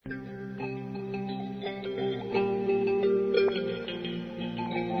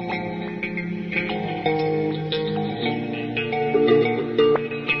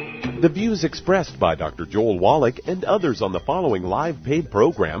The views expressed by Dr. Joel Wallach and others on the following live paid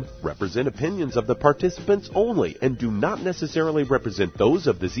program represent opinions of the participants only and do not necessarily represent those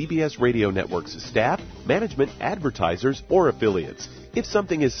of the ZBS Radio Network's staff, management, advertisers, or affiliates. If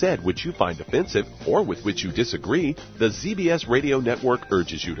something is said which you find offensive or with which you disagree, the ZBS Radio Network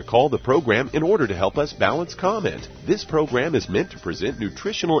urges you to call the program in order to help us balance comment. This program is meant to present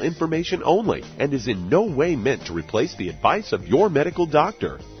nutritional information only and is in no way meant to replace the advice of your medical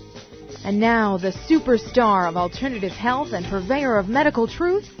doctor. And now, the superstar of alternative health and purveyor of medical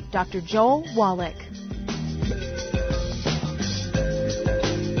truth, Dr. Joel Wallach.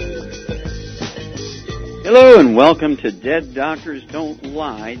 Hello and welcome to Dead Doctors Don't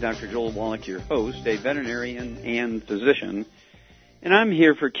Lie. Dr. Joel Wallach, your host, a veterinarian and physician. And I'm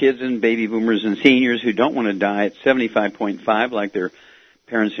here for kids and baby boomers and seniors who don't want to die at 75.5 like their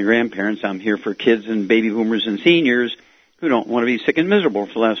parents and grandparents. I'm here for kids and baby boomers and seniors who don't want to be sick and miserable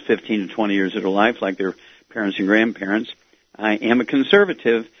for the last 15 to 20 years of their life like their parents and grandparents. I am a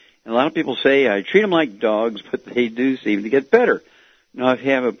conservative, and a lot of people say I treat them like dogs, but they do seem to get better. Now, if you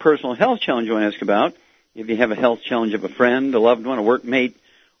have a personal health challenge you want to ask about, if you have a health challenge of a friend, a loved one, a workmate,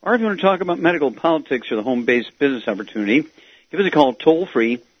 or if you want to talk about medical politics or the home-based business opportunity, give us a call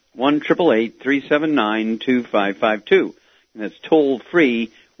toll-free, 1-888-379-2552. And that's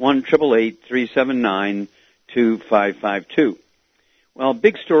toll-free, 1-888-379-2552. Well,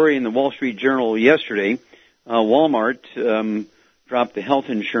 big story in the Wall Street Journal yesterday. Walmart dropped the health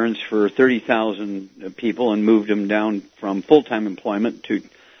insurance for 30,000 people and moved them down from full-time employment to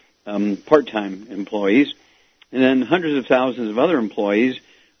part-time employees. And then hundreds of thousands of other employees,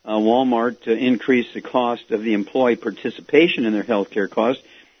 Walmart increased the cost of the employee participation in their health care costs,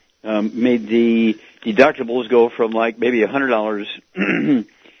 made the deductibles go from like maybe $100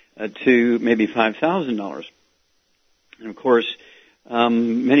 to maybe $5,000. And, of course,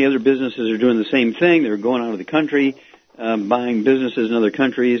 many other businesses are doing the same thing. They're going out of the country, buying businesses in other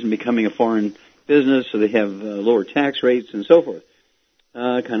countries and becoming a foreign business, so they have lower tax rates and so forth.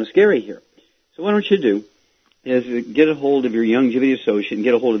 Kind of scary here. So what I want you to do is get a hold of your Youngevity Associate and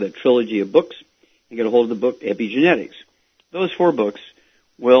get a hold of that trilogy of books and get a hold of the book Epigenetics. Those 4 books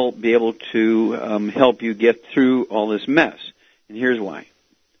will be able to help you get through all this mess. And here's why.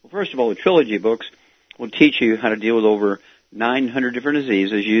 Well, first of all, the trilogy of books will teach you how to deal with over 900 different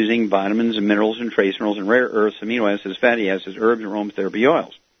diseases using vitamins and minerals and trace minerals and rare earths, amino acids, fatty acids, herbs, and aromatherapy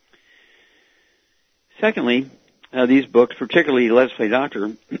oils. Secondly, these books, particularly Let's Play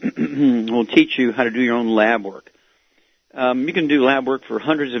Doctor, will teach you how to do your own lab work. You can do lab work for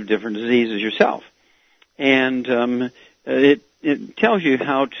hundreds of different diseases yourself. And it tells you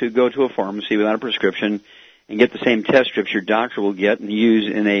how to go to a pharmacy without a prescription and get the same test strips your doctor will get and use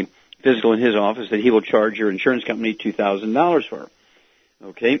in a physical in his office that he will charge your insurance company $2,000 for.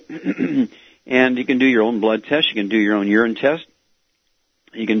 Okay? And you can do your own blood test. You can do your own urine test.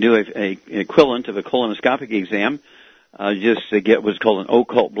 You can do a equivalent of a colonoscopic exam, just to get what's called an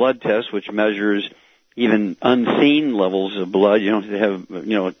occult blood test, which measures even unseen levels of blood. You don't have to have,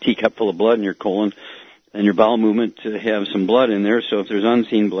 a teacup full of blood in your colon and your bowel movement to have some blood in there. So if there's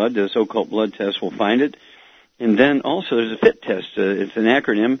unseen blood, this occult blood test will find it. And then also there's a FIT test. It's an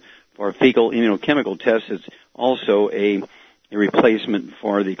acronym for a fecal immunochemical test. It's also a replacement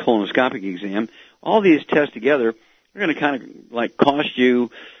for the colonoscopic exam. All these tests together are going to kind of like cost you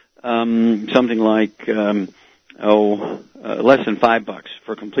something like less than $5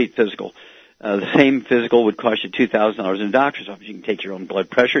 for a complete physical. The same physical would cost you $2,000 in a doctor's office. You can take your own blood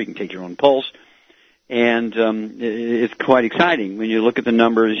pressure, you can take your own pulse, and it's quite exciting when you look at the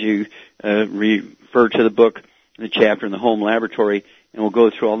numbers. You refer to the book, the chapter in the home laboratory, and we'll go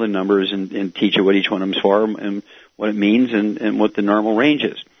through all the numbers and teach you what each one of them is for and what it means and what the normal range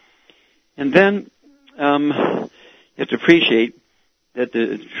is. And then you have to appreciate that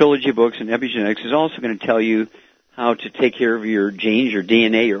the trilogy books and epigenetics is also going to tell you how to take care of your genes, your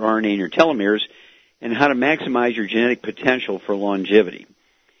DNA, your RNA, and your telomeres, and how to maximize your genetic potential for longevity.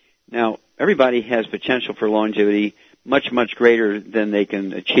 Now, everybody has potential for longevity much, much greater than they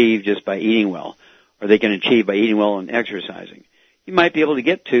can achieve just by eating well, or they can achieve by eating well and exercising. You might be able to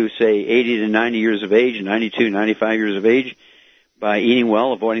get to, say, 80 to 90 years of age, 92, 95 years of age by eating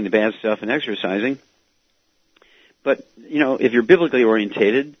well, avoiding the bad stuff, and exercising. But, if you're biblically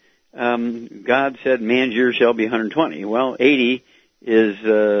orientated, God said man's years shall be 120. Well, 80 is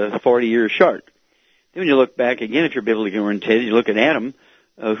 40 years short. Then when you look back again, if you're biblically orientated, you look at Adam,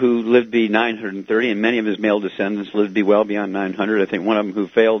 who lived to be 930, and many of his male descendants lived to be well beyond 900. I think one of them who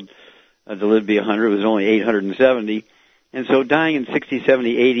failed to live to be 100 was only 870. And so dying in 60,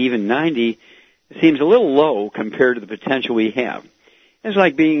 70, 80, even 90 seems a little low compared to the potential we have. It's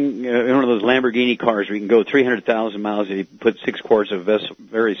like being in one of those Lamborghini cars where you can go 300,000 miles if you put 6 quarts of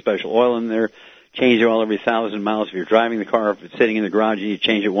very special oil in there, change the oil every 1,000 miles if you're driving the car. If it's sitting in the garage, you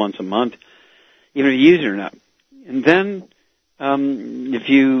change it once a month, even if you use it or not. And then if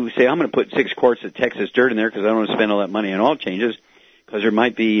you say, I'm going to put 6 quarts of Texas dirt in there because I don't want to spend all that money on oil changes because there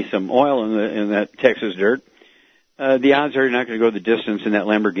might be some oil in that Texas dirt, the odds are you're not going to go the distance in that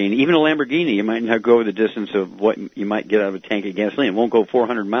Lamborghini. Even a Lamborghini, you might not go the distance of what you might get out of a tank of gasoline. It won't go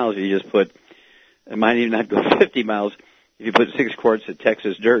 400 miles if you just put, it might even not go 50 miles if you put 6 quarts of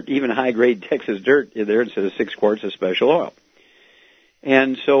Texas dirt, even high-grade Texas dirt in there instead of 6 quarts of special oil.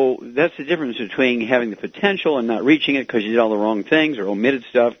 And so that's the difference between having the potential and not reaching it because you did all the wrong things or omitted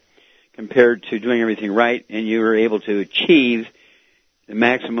stuff compared to doing everything right and you were able to achieve the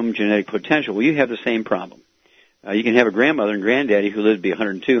maximum genetic potential. Well, you have the same problem. You can have a grandmother and granddaddy who lived to be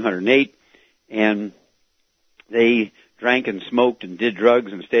 102, 108, and they drank and smoked and did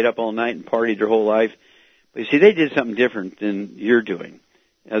drugs and stayed up all night and partied their whole life. But you see, they did something different than you're doing.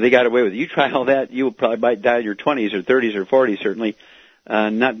 They got away with it. You try all that, you will probably die in your 20s or 30s or 40s, certainly.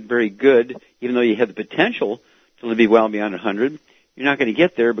 Not very good, even though you have the potential to live be well beyond 100. You're not going to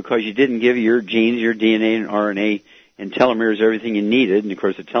get there because you didn't give your genes, your DNA and RNA and telomeres everything you needed. And, of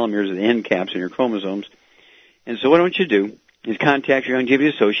course, the telomeres are the end caps in your chromosomes. And so what I want you to do is contact your Longevity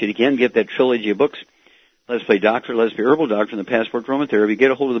Associate. Again, get that trilogy of books, Let's Play Doctor, Let's Play Herbal Doctor, and the Passport to Aromatherapy. Get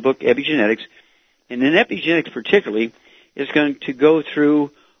a hold of the book Epigenetics. And in Epigenetics particularly, it's going to go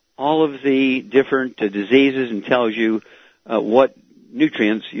through all of the different diseases and tells you what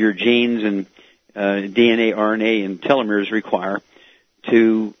nutrients your genes and DNA, RNA, and telomeres require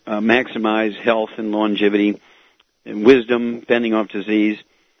to maximize health and longevity and wisdom, fending off disease,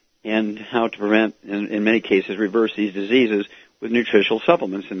 and how to prevent, in many cases, reverse these diseases with nutritional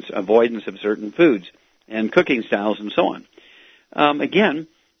supplements and avoidance of certain foods and cooking styles and so on. Again,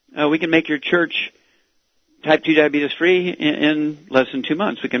 we can make your church type 2 diabetes free in less than 2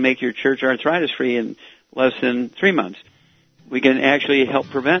 months. We can make your church arthritis free in less than 3 months. We can actually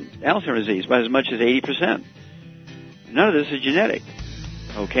help prevent Alzheimer's disease by as much as 80%. None of this is genetic.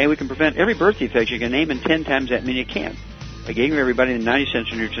 Okay, we can prevent every birth defect you can name, and 10 times that many you can't. By giving everybody the 90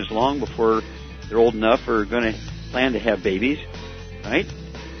 essential nutrients long before they're old enough or going to plan to have babies, right?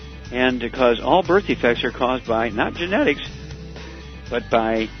 And because all birth defects are caused by not genetics, but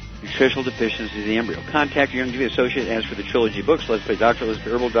by nutritional deficiency of the embryo. Contact your Longevity Associate, ask for the trilogy books, Let's Play Doctor, Let's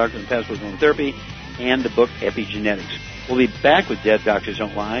Play Herbal Doctor, and Passport to Aromatherapy, and the book Epigenetics. We'll be back with Dead Doctors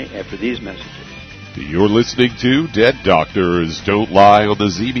Don't Lie after these messages. You're listening to Dead Doctors Don't Lie on the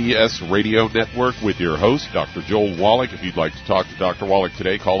ZBS Radio Network with your host, Dr. Joel Wallach. If you'd like to talk to Dr. Wallach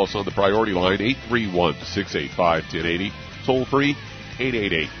today, call us on the priority line, 831-685-1080, toll free,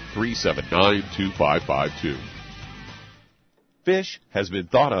 888-379-2552. Fish has been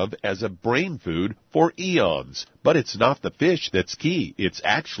thought of as a brain food for eons, but it's not the fish that's key. It's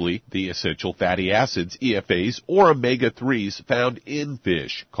actually the essential fatty acids, EFAs, or omega-3s found in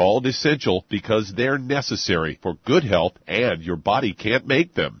fish, called essential because they're necessary for good health and your body can't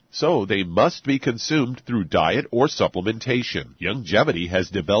make them. So they must be consumed through diet or supplementation. Longevity has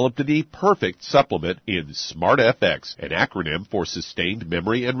developed the perfect supplement in SmartFX, an acronym for Sustained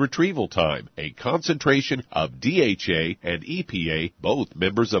Memory and Retrieval Time, a concentration of DHA and EPA, both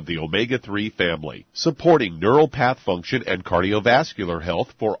members of the omega-3 family, supporting neural path function and cardiovascular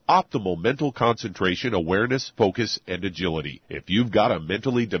health for optimal mental concentration, awareness, focus, and agility. If you've got a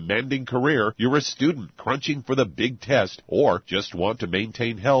mentally demanding career, you're a student crunching for the big test, or just want to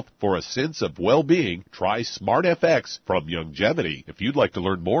maintain health for a sense of well-being, try SmartFX from Longevity. If you'd like to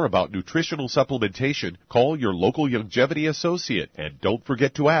learn more about nutritional supplementation, call your local Longevity associate, and don't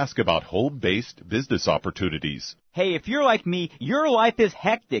forget to ask about home-based business opportunities. Hey, if you're like me, your life is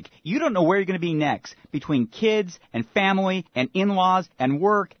hectic. You don't know where you're going to be next. Between kids and family and in-laws and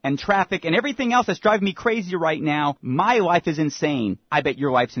work and traffic and everything else that's driving me crazy right now, my life is insane. I bet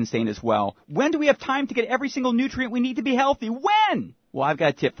your life's insane as well. When do we have time to get every single nutrient we need to be healthy? When? Well, I've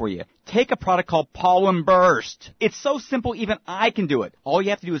got a tip for you. Take a product called Pollen Burst. It's so simple, even I can do it. All you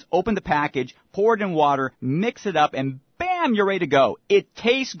have to do is open the package, pour it in water, mix it up, and bam, you're ready to go. It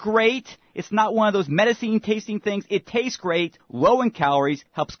tastes great. It's not one of those medicine-tasting things. It tastes great, low in calories,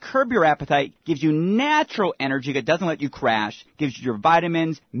 helps curb your appetite, gives you natural energy that doesn't let you crash, gives you your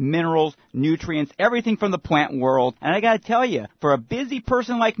vitamins, minerals, nutrients, everything from the plant world. And I got to tell you, for a busy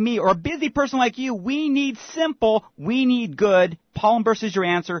person like me or a busy person like you, we need simple, we need good. Pollen Burst is your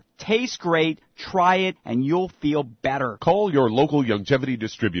answer. Tastes great. Try it, and you'll feel better. Call your local Longevity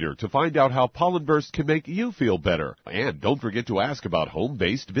distributor to find out how Pollen Burst can make you feel better. And don't forget to ask about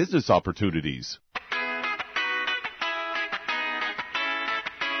home-based business opportunities.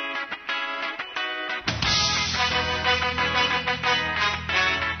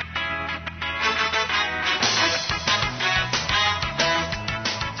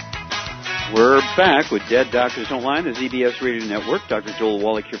 Back with Dead Doctors Don't Lie, the ZBS Radio Network. Dr. Joel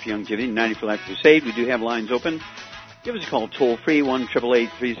Wallach here for Youngevity, 90 for Life Crusade. We do have lines open. Give us a call toll-free,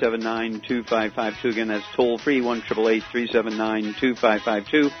 1-888-379-2552. Again, that's toll-free,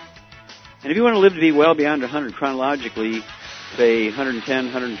 1-888-379-2552. And if you want to live to be well beyond 100 chronologically, say 110,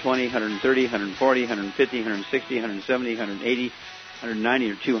 120, 130, 140, 150, 160, 170, 180, 190,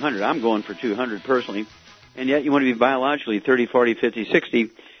 or 200. I'm going for 200 personally. And yet you want to be biologically 30, 40, 50,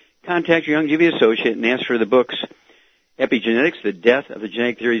 60. Contact your Youngevity associate and ask for the books Epigenetics, The Death of the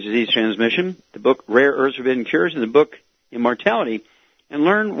Genetic Theories of Disease Transmission, the book Rare Earths Forbidden Cures, and the book Immortality, and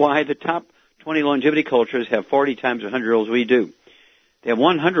learn why the top 20 longevity cultures have 40 times 100-year-olds we do. They have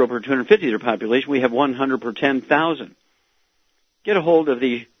 100 per 250 of their population. We have 100 per 10,000. Get a hold of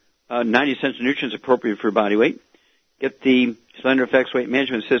the 90 essential nutrients appropriate for your body weight. Get the Slender Effects Weight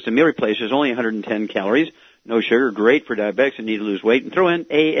Management System meal replacers, only 110 calories. No sugar, great for diabetics that need to lose weight. And throw in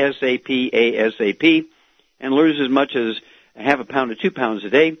ASAP, and lose as much as a half a pound to 2 pounds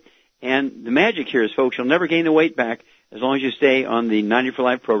a day. And the magic here is, folks, you'll never gain the weight back as long as you stay on the 90 for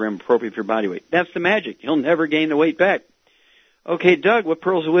Life program appropriate for your body weight. That's the magic. You'll never gain the weight back. Okay, Doug, what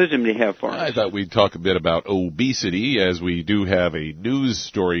pearls of wisdom do you have for us? I thought we'd talk a bit about obesity, as we do have a news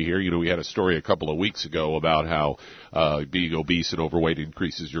story here. You know, we had a story a couple of weeks ago about how being obese and overweight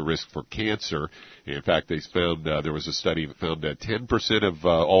increases your risk for cancer. In fact, they found there was a study that found that 10% of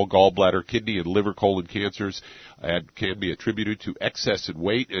all gallbladder, kidney, and liver colon cancers can be attributed to excess in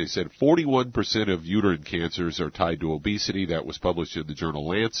weight. And they said 41% of uterine cancers are tied to obesity. That was published in the journal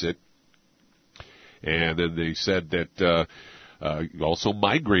Lancet. And then they said that also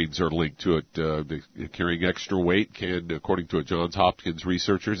migraines are linked to it. Carrying extra weight can, according to Johns Hopkins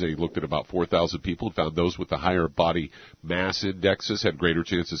researchers, they looked at about 4,000 people and found those with the higher body mass indexes had greater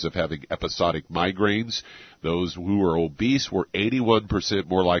chances of having episodic migraines. Those who were obese were 81%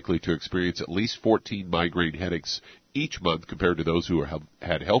 more likely to experience at least 14 migraine headaches each month compared to those who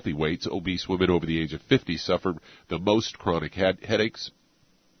had healthy weights. Obese women over the age of 50 suffered the most chronic headaches.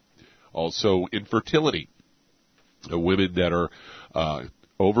 Also, infertility. Women that are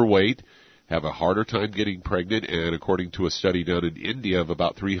overweight have a harder time getting pregnant, and according to a study done in India of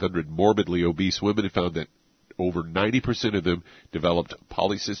about 300 morbidly obese women, it found that over 90% of them developed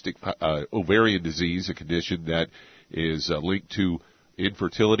polycystic ovarian disease, a condition that is linked to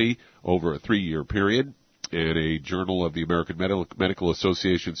infertility over a 3-year period. And a Journal of the American Medical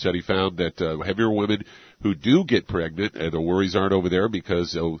Association study found that heavier women who do get pregnant, the worries aren't over there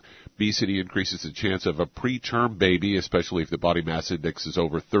because obesity increases the chance of a preterm baby, especially if the body mass index is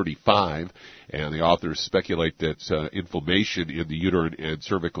over 35. And the authors speculate that inflammation in the uterine and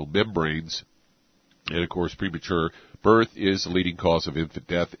cervical membranes, and of course premature birth, is the leading cause of infant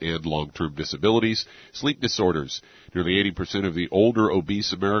death and long-term disabilities. Sleep disorders. Nearly 80% of the older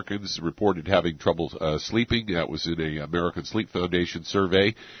obese Americans reported having trouble sleeping. That was in a American Sleep Foundation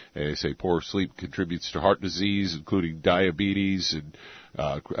survey. They say poor sleep contributes to heart disease, including diabetes and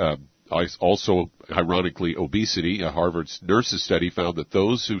also, ironically, obesity. A Harvard nurses study found that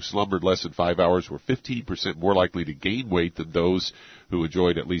those who slumbered less than 5 hours were 15% more likely to gain weight than those who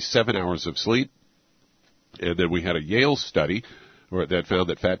enjoyed at least 7 hours of sleep. And then we had a Yale study that found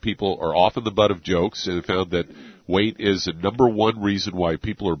that fat people are often the butt of jokes, and it found that weight is the number one reason why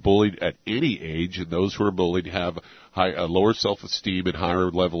people are bullied at any age, and those who are bullied have lower self-esteem and higher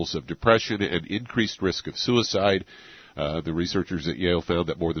levels of depression and increased risk of suicide. The researchers at Yale found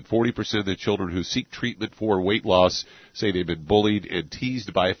that more than 40% of the children who seek treatment for weight loss say they've been bullied and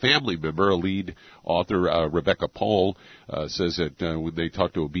teased by a family member. A lead author, Rebecca Paul, says that when they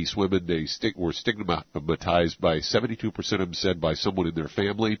talk to obese women, they were stigmatized by 72% of them said by someone in their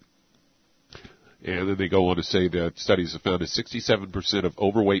family. And then they go on to say that studies have found that 67% of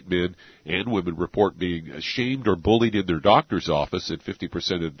overweight men and women report being shamed or bullied in their doctor's office, and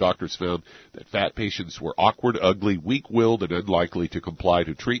 50% of doctors found that fat patients were awkward, ugly, weak-willed, and unlikely to comply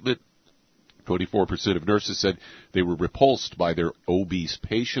to treatment. 24% of nurses said they were repulsed by their obese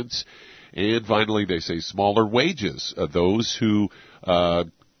patients. And finally, they say smaller wages. Those who, are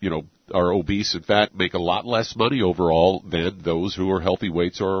obese and fat make a lot less money overall than those who are healthy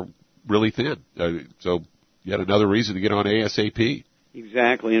weights or really thin. So yet another reason to get on ASAP.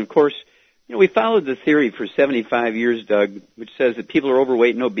 Exactly. And of course, we followed the theory for 75 years, Doug, which says that people are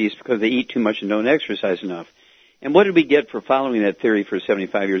overweight and obese because they eat too much and don't exercise enough. And what did we get for following that theory for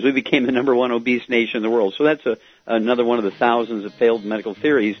 75 years? We became the number one obese nation in the world. So that's another one of the thousands of failed medical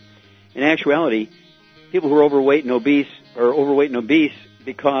theories. In actuality, people who are overweight and obese are overweight and obese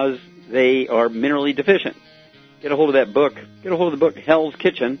because they are minerally deficient. Get a hold of that book. Get a hold of the book, Hell's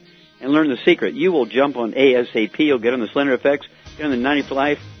Kitchen, and learn the secret. You will jump on ASAP. You'll get on the Slender Effects, get on the 90 for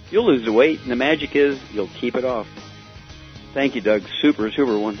Life, you'll lose the weight, and the magic is you'll keep it off. Thank you, Doug. Super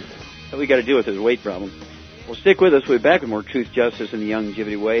one. What we got to deal with is a weight problem. Well, stick with us. We'll be back with more Truth, Justice, and the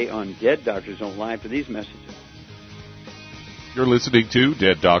Longevity Way on Dead Doctors Don't Lie for these messages. You're listening to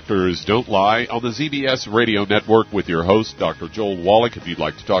Dead Doctors Don't Lie on the ZBS Radio Network with your host, Dr. Joel Wallach. If you'd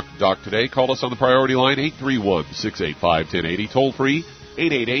like to talk to Doc today, call us on the priority line, 831-685-1080, toll free,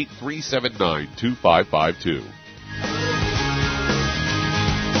 888-379-2552.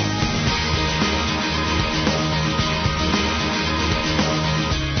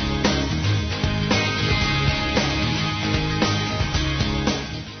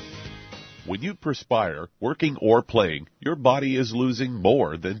 When you perspire, working or playing, your body is losing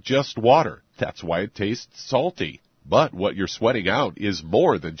more than just water. That's why it tastes salty. But what you're sweating out is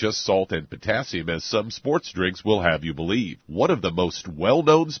more than just salt and potassium, as some sports drinks will have you believe. One of the most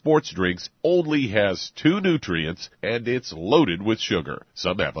well-known sports drinks only has 2 nutrients, and it's loaded with sugar.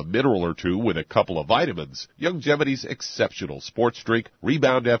 Some have a mineral or 2 with a couple of vitamins. Longevity's exceptional sports drink,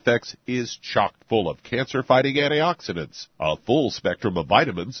 Rebound FX, is chock full of cancer-fighting antioxidants, a full spectrum of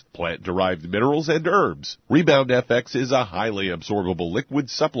vitamins, plant-derived minerals, and herbs. Rebound FX is a highly absorbable liquid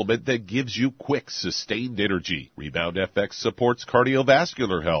supplement that gives you quick, sustained energy. Rebound FX supports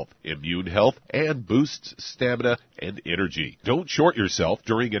cardiovascular health, immune health, and boosts stamina and energy. Don't short yourself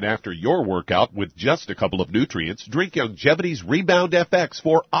during and after your workout with just a couple of nutrients. Drink Longevity's Rebound FX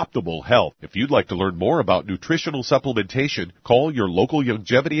for optimal health. If you'd like to learn more about nutritional supplementation, call your local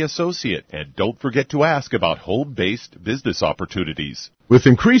Longevity associate, and don't forget to ask about home-based business opportunities. With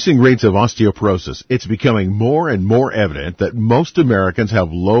increasing rates of osteoporosis, it's becoming more and more evident that most Americans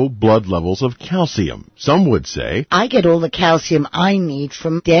have low blood levels of calcium. Some would say, I get all the calcium I need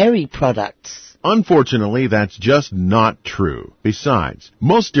from dairy products. Unfortunately, that's just not true. Besides,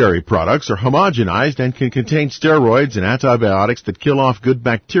 most dairy products are homogenized and can contain steroids and antibiotics that kill off good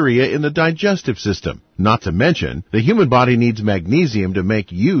bacteria in the digestive system. Not to mention, the human body needs magnesium to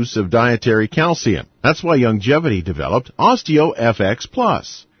make use of dietary calcium. That's why Longevity developed OsteoFX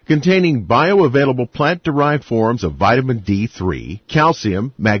Plus, containing bioavailable plant-derived forms of vitamin D3,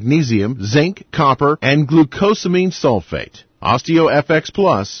 calcium, magnesium, zinc, copper, and glucosamine sulfate. OsteoFX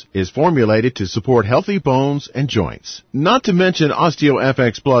Plus is formulated to support healthy bones and joints. Not to mention,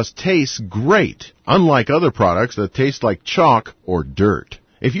 OsteoFX Plus tastes great, unlike other products that taste like chalk or dirt.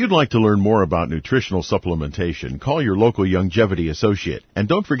 If you'd like to learn more about nutritional supplementation, call your local Longevity associate, and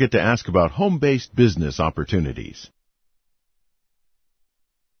don't forget to ask about home-based business opportunities.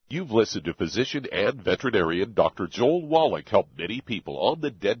 You've listened to physician and veterinarian Dr. Joel Wallach help many people on the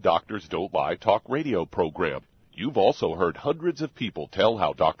Dead Doctors Don't Lie talk radio program. You've also heard hundreds of people tell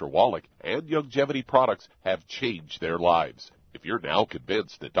how Dr. Wallach and Longevity products have changed their lives. If you're now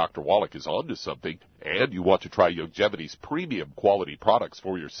convinced that Dr. Wallach is onto something and you want to try Longevity's premium quality products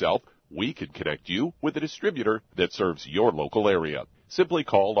for yourself, we can connect you with a distributor that serves your local area. Simply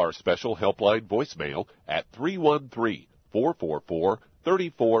call our special helpline voicemail at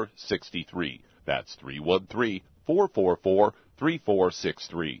 313-444-3463. That's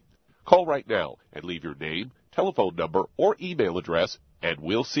 313-444-3463. Call right now and leave your name, telephone number, or email address, and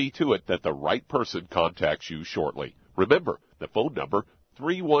we'll see to it that the right person contacts you shortly. Remember, the phone number,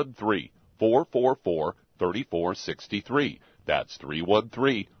 313-444-3463. That's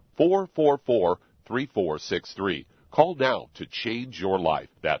 313-444-3463. Call now to change your life.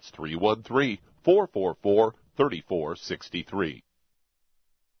 That's 313-444-3463.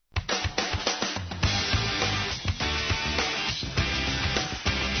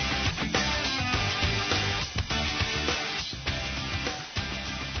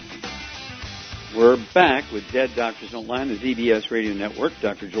 We're back with Dead Doctors Don't Lie on the ZBS Radio Network.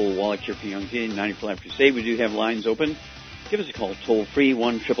 Dr. Joel Wallach here for Longevity 94 Life Crusade. We do have lines open. Give us a call, toll-free,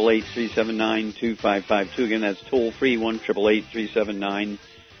 1-888-379-2552. Again, that's toll-free,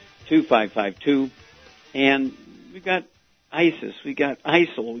 1-888-379-2552. And we've got ISIS, we've got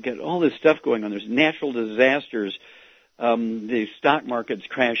ISIL, we've got all this stuff going on. There's natural disasters. The stock market's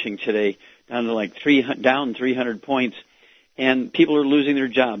crashing today down to like down 300 points. And people are losing their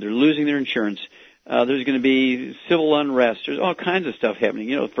job. They're losing their insurance. There's going to be civil unrest. There's all kinds of stuff happening.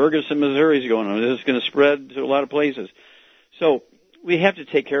 You know, Ferguson, Missouri is going on. This is going to spread to a lot of places. So we have to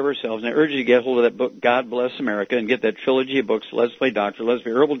take care of ourselves. And I urge you to get hold of that book, God Bless America, and get that trilogy of books, Let's Play Doctor, Let's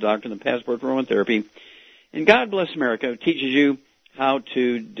Be Herbal Doctor, and the Passport for Aromatherapy. And God Bless America teaches you how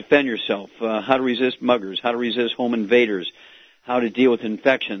to defend yourself, how to resist muggers, how to resist home invaders, how to deal with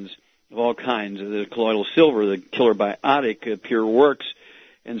infections of all kinds, the colloidal silver, the killer biotic, Pure Works,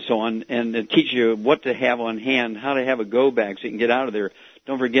 and so on, and it teaches you what to have on hand, how to have a go bag so you can get out of there.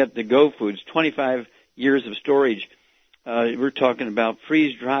 Don't forget the Go Foods, 25 years of storage We're talking about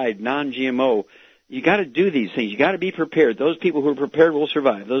freeze-dried, non-GMO. You got to do these things. You got to be prepared. Those people who are prepared will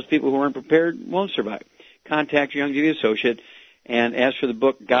survive. Those people who aren't prepared won't survive. Contact your Youngevity associate and ask for the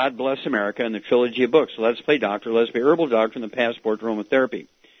book God Bless America and the trilogy of books. Let's Play Doctor, Let's Play Herbal Doctor, and the Passport to Aromatherapy.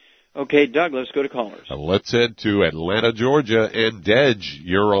 Okay, Doug, let's go to callers. Let's head to Atlanta, Georgia, and Dej,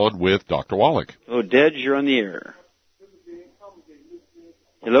 you're on with Dr. Wallach. Oh, Dej, you're on the air.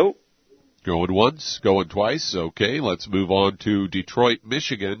 Hello? Going once, going twice. Okay, let's move on to Detroit,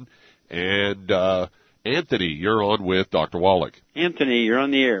 Michigan, and Anthony, you're on with Dr. Wallach. Anthony, you're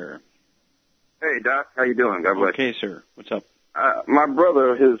on the air. Hey, Doc, how you doing? God bless. Okay, sir. What's up? My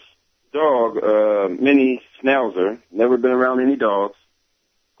brother, his dog, Mini Schnauzer, never been around any dogs.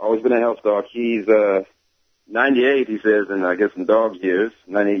 Always been a house dog. He's 98, he says, and I guess in dog years,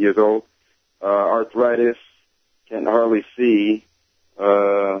 98 years old. Arthritis, can't hardly see.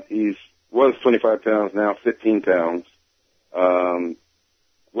 Was 25 pounds, now 15 pounds.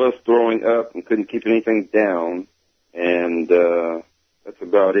 Was throwing up and couldn't keep anything down, and that's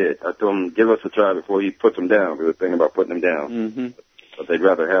about it. I told him, give us a try before he puts them down, because the thing about putting them down. Mm-hmm. But they'd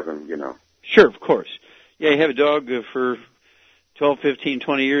rather have him, Sure, of course. Yeah, you have a dog for 12, 15,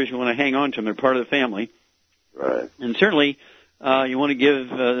 20 years, you want to hang on to them. They're part of the family. Right. And certainly, you want to give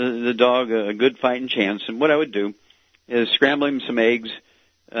the dog a good fighting chance. And what I would do is scramble him some eggs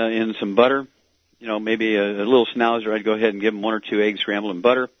in some butter. Maybe a little Schnauzer. I'd go ahead and give him 1 or 2 eggs scrambled in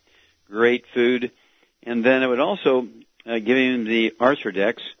butter. Great food. And then I would also give him the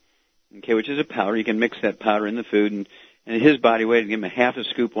Arthrodex, okay, which is a powder. You can mix that powder in the food. And his body weight, give him a half a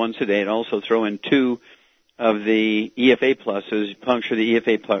scoop once a day. And also throw in 2 of the EFA pluses, puncture the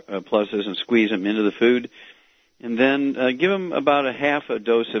EFA pluses and squeeze them into the food. And then give him about a half a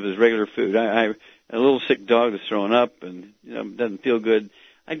dose of his regular food. A little sick dog that's throwing up and doesn't feel good,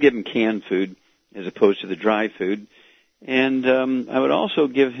 I'd give him canned food as opposed to the dry food. And I would also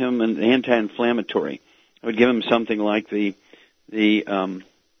give him an anti-inflammatory. I would give him something like the EFA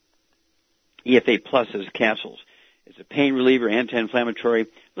Pluses capsules. It's a pain reliever, anti-inflammatory.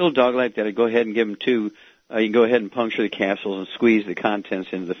 Little dog like that, I'd go ahead and give him 2. You can go ahead and puncture the capsules and squeeze the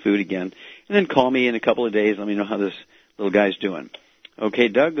contents into the food again. And then call me in a couple of days. Let me know how this little guy's doing. Okay,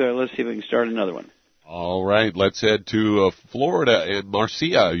 Doug, let's see if we can start another one. All right, let's head to Florida. And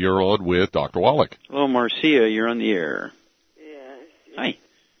Marcia, you're on with Dr. Wallach. Hello, Marcia, you're on the air. Yes. Hi.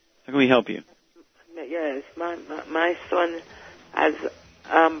 How can we help you? Yes, my son has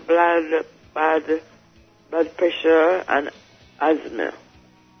blood pressure and asthma.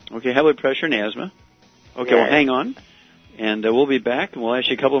 Okay, high blood pressure and asthma. Okay, yes. Well, hang on. And we'll be back, and we'll ask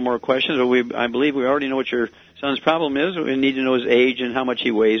you a couple more questions. But I believe we already know what your son's problem is. We need to know his age and how much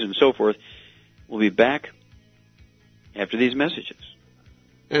he weighs and so forth. We'll be back after these messages.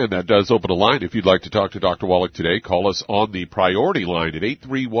 And that does open a line. If you'd like to talk to Dr. Wallach today, call us on the priority line at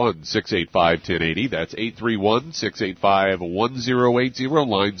 831-685-1080. That's 831-685-1080.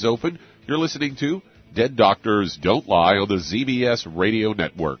 Lines open. You're listening to Dead Doctors Don't Lie on the ZBS Radio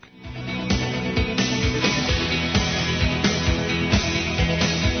Network.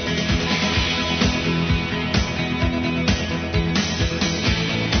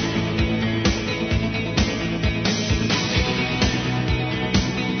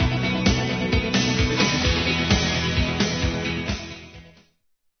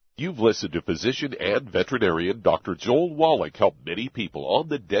 You've listened to physician and veterinarian Dr. Joel Wallach help many people on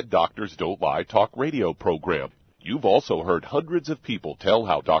the Dead Doctors Don't Lie talk radio program. You've also heard hundreds of people tell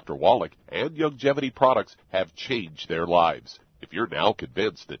how Dr. Wallach and Youngevity products have changed their lives. If you're now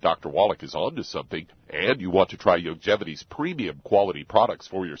convinced that Dr. Wallach is onto something and you want to try Youngevity's premium quality products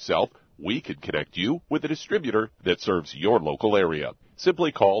for yourself, we can connect you with a distributor that serves your local area.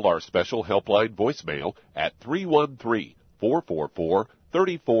 Simply call our special helpline voicemail at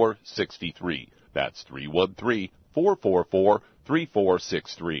 313-444-3463. That's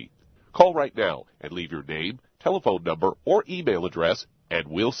 313-444-3463. Call right now and leave your name, telephone number, or email address, and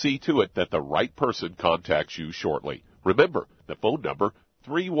we'll see to it that the right person contacts you shortly. Remember, the phone number,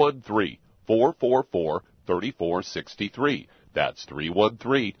 313-444-3463. That's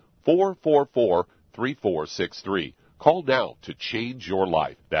 313-444-3463. Call now to change your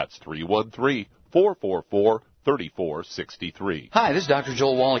life. That's 313-444-3463. Hi, this is Dr.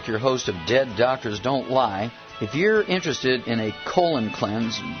 Joel Wallach, your host of Dead Doctors Don't Lie. If you're interested in a colon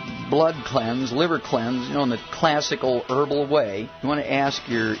cleanse, blood cleanse, liver cleanse, in the classic old herbal way, you want to ask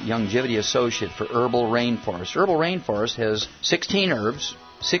your Youngevity associate for Herbal Rainforest. Herbal Rainforest has 16 herbs,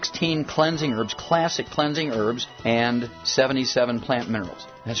 16 cleansing herbs, classic cleansing herbs, and 77 plant minerals.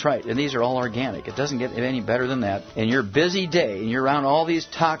 That's right, and these are all organic. It doesn't get any better than that. In your busy day, and you're around all these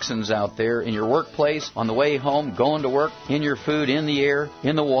toxins out there in your workplace, on the way home, going to work, in your food, in the air,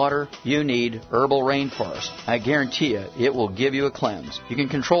 in the water, you need Herbal Rainforest. I guarantee you, it will give you a cleanse. You can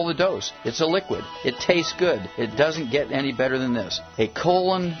control the dose. It's a liquid. It tastes good. It doesn't get any better than this. A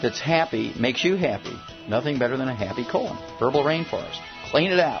colon that's happy makes you happy. Nothing better than a happy colon. Herbal Rainforest.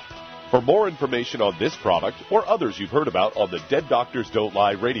 Clean it out. For more information on this product or others you've heard about on the Dead Doctors Don't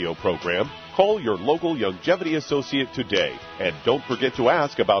Lie radio program, call your local Youngevity associate today. And don't forget to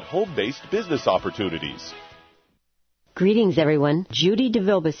ask about home-based business opportunities. Greetings, everyone. Judy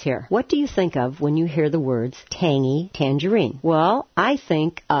DeVilbus here. What do you think of when you hear the words tangy tangerine? Well, I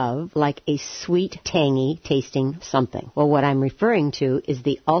think of like a sweet, tangy tasting something. Well, what I'm referring to is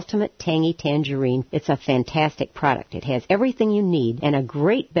the Ultimate Tangy Tangerine. It's a fantastic product. It has everything you need, and a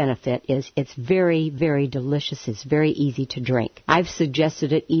great benefit is it's very, very delicious. It's very easy to drink. I've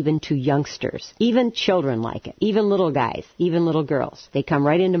suggested it even to youngsters. Even children like it. Even little guys. Even little girls. They come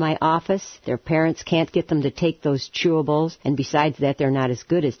right into my office. Their parents can't get them to take those chewables. And besides that, they're not as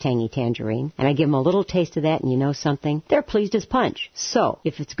good as Tangy Tangerine. And I give them a little taste of that, and you know something? They're pleased as punch. So,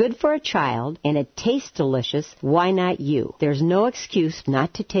 if it's good for a child and it tastes delicious, why not you? There's no excuse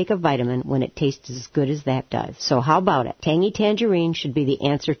not to take a vitamin when it tastes as good as that does. So how about it? Tangy Tangerine should be the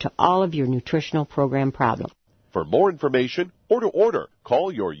answer to all of your nutritional program problems. For more information or to order,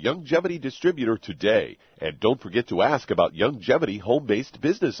 call your Youngevity distributor today. And don't forget to ask about Youngevity home-based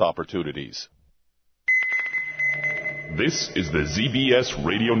business opportunities. This is the ZBS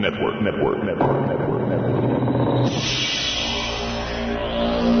Radio Network.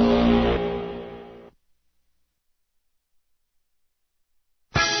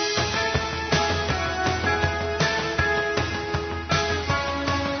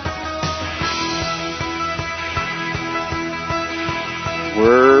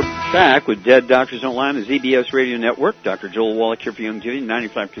 We're back with Dead Doctors Don't Lie on the ZBS Radio Network. Dr. Joel Wallach here for Youngevity,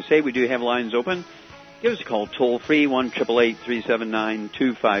 95 Crusade. We do have lines open. Give us a call, toll-free,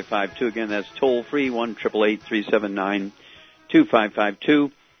 1-888-379-2552. Again, that's toll-free,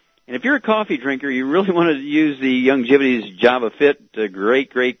 1-888-379-2552. And if you're a coffee drinker, you really want to use the Youngevity's Java Fit,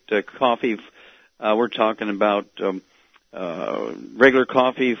 great coffee. We're talking about regular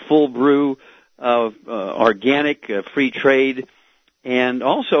coffee, full brew, organic, free trade. And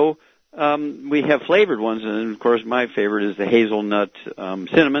also, we have flavored ones, and, of course, my favorite is the hazelnut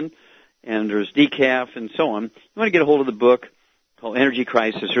cinnamon. And there's decaf and so on. You want to get a hold of the book called Energy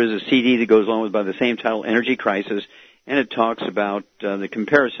Crisis. There is a CD that goes along with by the same title, Energy Crisis, and it talks about the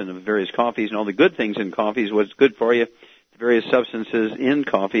comparison of various coffees and all the good things in coffees, what's good for you, the various substances in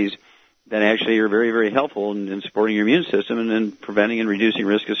coffees that actually are very, very helpful in supporting your immune system and in preventing and reducing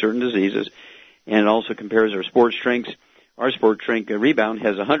risk of certain diseases. And it also compares our sports drinks. Our sports drink, Rebound,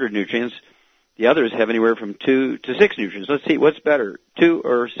 has 100 nutrients. The others have anywhere from 2 to 6 nutrients. Let's see, what's better, 2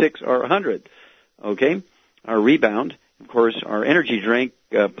 or 6 or 100? Okay, our Rebound, of course, our energy drink,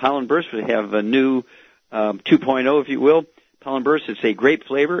 Pollen Burst, we have a new 2.0, if you will. Pollen Burst, it's a grape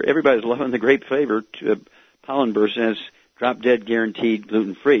flavor. Everybody's loving the grape flavor. Pollen Burst, and it's drop-dead guaranteed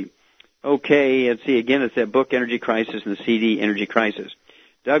gluten-free. Okay, let's see, again, it's that book, Energy Crisis, and the CD, Energy Crisis.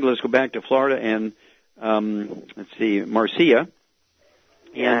 Doug, let's go back to Florida and, let's see, Marcia.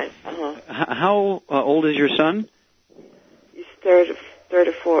 Yes. How old is your son? He's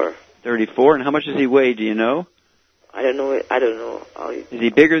 34. 34, and how much does he weigh? Do you know? I don't know. Is he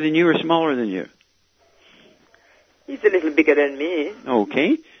bigger than you or smaller than you? He's a little bigger than me.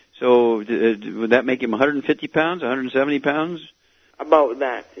 Okay, so would that make him 150 pounds, 170 pounds? About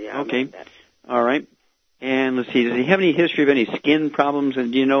that, yeah. Okay, about that. All right. And let's see, does he have any history of any skin problems?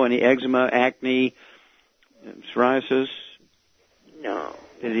 And do you know any eczema, acne, psoriasis? No.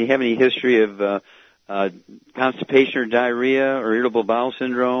 Does he have any history of constipation or diarrhea or irritable bowel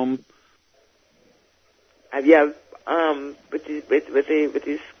syndrome? With his.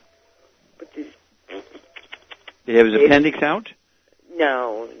 Did he have his appendix out?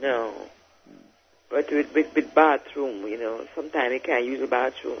 No. But with bathroom, sometimes he can't use the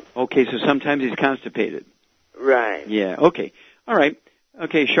bathroom. Okay, so sometimes he's constipated. Right. Yeah. Okay. All right.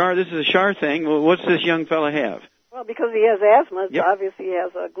 Okay, Shar, this is a Shar thing. Well, what's this young fella have? Well, because he has asthma, Yep. obviously he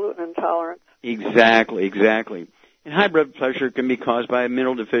has a gluten intolerance. Exactly. And high blood pressure can be caused by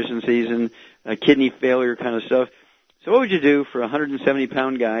mineral deficiencies and kidney failure kind of stuff. So what would you do for a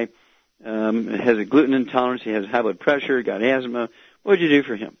 170-pound guy, has a gluten intolerance, he has high blood pressure, got asthma? What would you do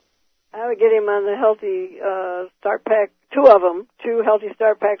for him? I would get him on the Healthy Start Pack, 2 of them, 2 Healthy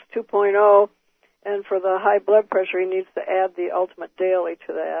Start Packs 2.0, And for the high blood pressure, he needs to add the Ultimate Daily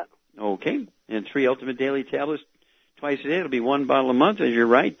to that. Okay. And 3 Ultimate Daily tablets twice a day. It'll be 1 bottle a month, as you're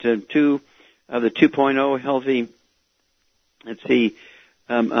right. 2 of the 2.0 healthy. Let's see.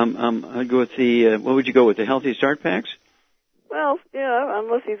 I'd go with the, what would you go with, the Healthy Start Packs? Well, yeah,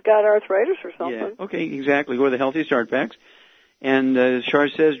 unless he's got arthritis or something. Yeah, okay, exactly. Go with the Healthy Start Packs. And as Char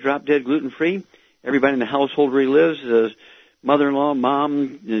says, drop dead gluten-free. Everybody in the household where he lives, mother-in-law,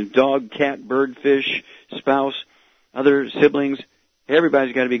 mom, dog, cat, bird, fish, spouse, other siblings,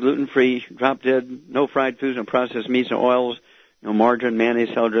 everybody's got to be gluten-free, drop dead, no fried foods, no processed meats, no oils, no margarine,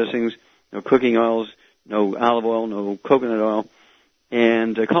 mayonnaise, salad dressings, no cooking oils, no olive oil, no coconut oil.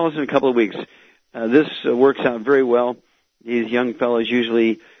 And call us in a couple of weeks. This works out very well. These young fellows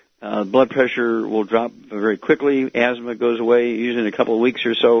usually, blood pressure will drop very quickly. Asthma goes away usually in a couple of weeks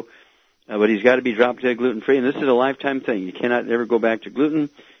or so. But he's got to be drop dead gluten free. And this is a lifetime thing. You cannot ever go back to gluten. It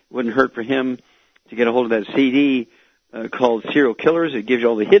wouldn't hurt for him to get a hold of that CD called Serial Killers. It gives you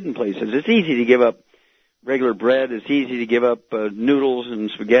all the hidden places. It's easy to give up regular bread. It's easy to give up noodles and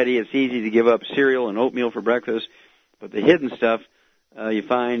spaghetti. It's easy to give up cereal and oatmeal for breakfast. But the hidden stuff you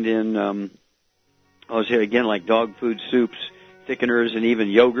find in, I'll say again, like dog food, soups, thickeners, and even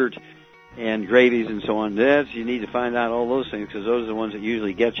yogurt and gravies and so on. You need to find out all those things because those are the ones that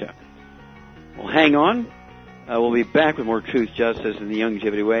usually get you. Well, hang on. We'll be back with more Truth, Justice, and the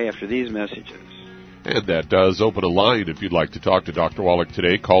Youngevity Way after these messages. And that does open a line. If you'd like to talk to Dr. Wallach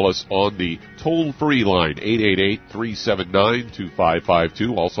today, call us on the toll-free line,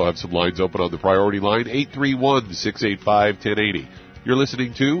 888-379-2552. Also have some lines open on the priority line, 831-685-1080. You're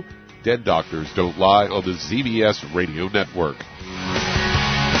listening to Dead Doctors Don't Lie on the ZBS Radio Network.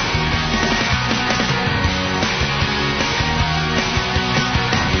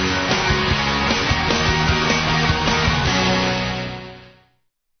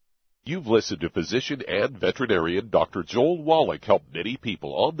 You've listened to physician and veterinarian Dr. Joel Wallach help many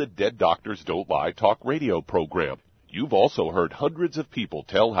people on the Dead Doctors Don't Lie talk radio program. You've also heard hundreds of people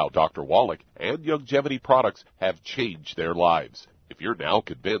tell how Dr. Wallach and Youngevity products have changed their lives. If you're now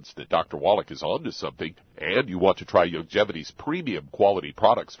convinced that Dr. Wallach is onto something and you want to try Youngevity's premium quality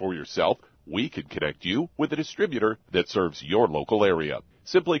products for yourself, we can connect you with a distributor that serves your local area.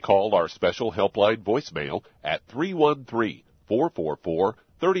 Simply call our special helpline voicemail at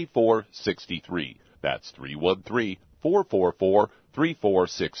 313-444-3463. That's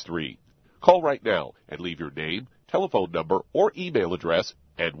 313-444-3463. Call right now and leave your name, telephone number, or email address,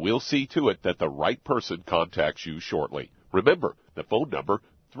 and we'll see to it that the right person contacts you shortly. Remember, the phone number,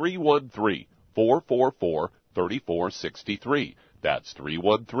 313-444-3463. That's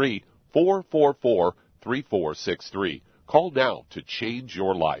 313-444-3463. Call now to change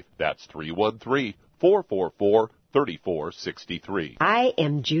your life. That's 313-444-3463. I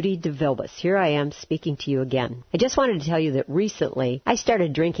am Judy DeVilbus. Here I am speaking to you again. I just wanted to tell you that recently I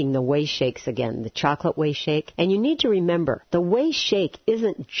started drinking the Whey Shakes again, the chocolate Whey Shake. And you need to remember, the Whey Shake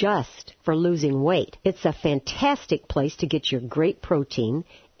isn't just for losing weight. It's a fantastic place to get your great protein.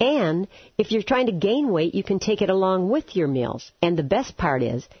 And if you're trying to gain weight, you can take it along with your meals. And the best part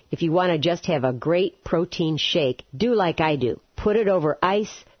is, if you want to just have a great protein shake, do like I do. Put it over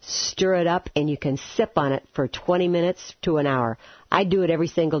ice, stir it up, and you can sip on it for 20 minutes to an hour. I do it every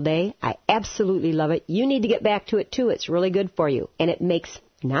single day. I absolutely love it. You need to get back to it, too. It's really good for you. And it makes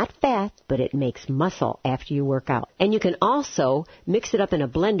not fat, but it makes muscle after you work out. And you can also mix it up in a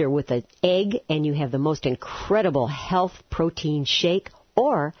blender with an egg, and you have the most incredible health protein shake.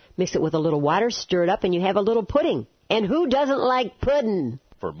 Or mix it with a little water, stir it up, and you have a little pudding. And who doesn't like pudding?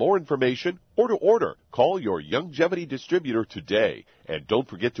 For more information or to order, call your Youngevity distributor today. And don't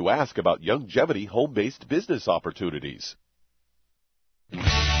forget to ask about Youngevity home-based business opportunities.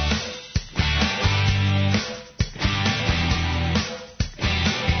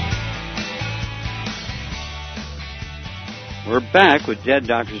 We're back with Dead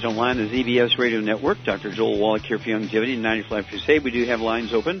Doctors Don't Lie on the ZBS Radio Network. Dr. Joel Wallach here for Youngevity and 90 Life Crusade. We do have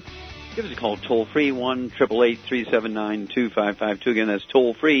lines open. Give us a call toll-free, 1-888-379-2552. Again, that's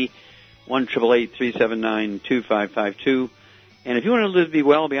toll-free, 1-888-379-2552. And if you want to live to be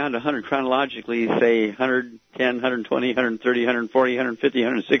well beyond 100 chronologically, say 110, 120, 130, 140, 150,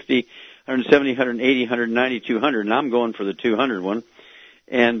 160, 170, 180, 190, 200, and I'm going for the 200 one.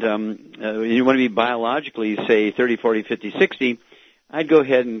 And you want to be biologically, say, 30, 40, 50, 60, I'd go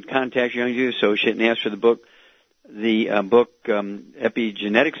ahead and contact your Youngevity associate and ask for the book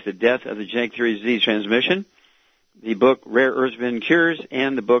Epigenetics, The Death of the Genetic Theory of Disease Transmission, the book Rare Earth-Bend Cures,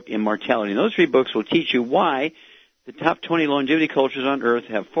 and the book Immortality. And those three books will teach you why the top 20 longevity cultures on Earth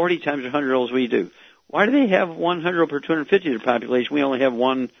have 40 times 100-year-olds we do. Why do they have 100 per 250 of their population? We only have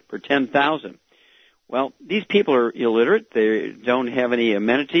 1 per 10,000. Well, these people are illiterate. They don't have any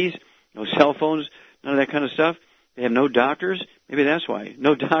amenities, no cell phones, none of that kind of stuff. They have no doctors. Maybe that's why.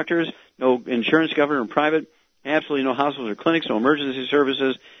 No doctors, no insurance, government or private, absolutely no hospitals or clinics, no emergency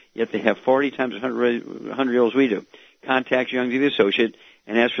services, yet they have 40 times 100-year-olds we do. Contact your Young TV associate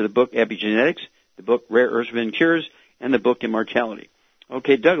and ask for the book Epigenetics, the book Rare Earths Forbidden Cures, and the book Immortality.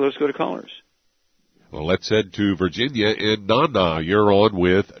 Okay, Doug, let's go to callers. Well, let's head to Virginia, and Nana, you're on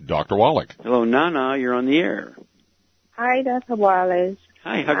with Dr. Wallach. Hello, Nana, you're on the air. Hi, Dr. Wallace.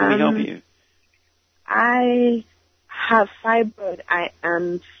 Hi, how can we help you? I have fibroids. I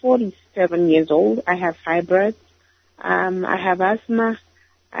am 47 years old. I have fibroids. I have asthma.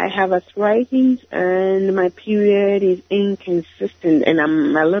 I have arthritis, and my period is inconsistent, and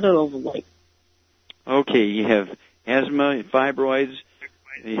I'm a little overweight. Okay, you have asthma, fibroids,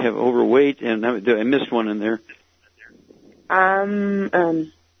 you have overweight, and I missed one in there.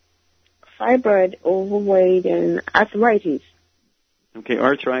 Fibroid, overweight, and arthritis. Okay,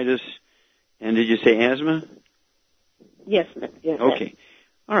 arthritis, and did you say asthma? Yes, ma'am. Yes, okay.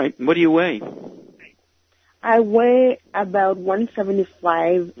 All right, what do you weigh? I weigh about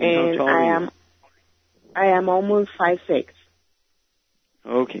 175, and I am almost 5'6".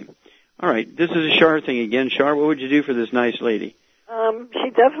 Okay. All right, this is a Shar thing again. Shar, what would you do for this nice lady? She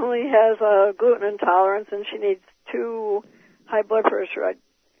definitely has a gluten intolerance, and she needs high blood pressure.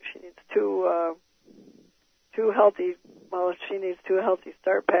 She needs two healthy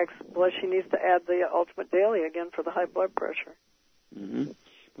start packs. Plus, she needs to add the Ultimate Daily again for the high blood pressure. Mm-hmm.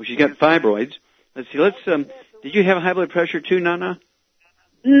 Well, she's got fibroids. Let's see. Did you have high blood pressure too, Nana?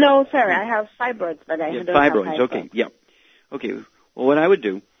 No, sir. I have fibroids, but I don't have fibroids. Okay. Yeah. Okay. Well, what I would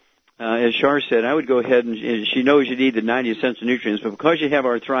do, as Shar said, I would go ahead and she knows you need the 90 essential nutrients, but because you have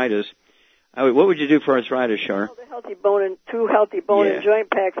arthritis, what would you do for arthritis, Shar? Two healthy bone and joint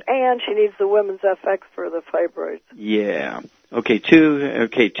packs, and she needs the Women's FX for the fibroids. Yeah. Okay. Two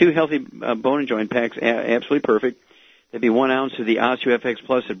healthy bone and joint packs, absolutely perfect. That'd be 1 ounce of the OsteoFX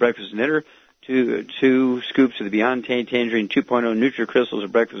Plus at breakfast and dinner. Two scoops of the Beyond Tangerine 2.0 NutriCrystals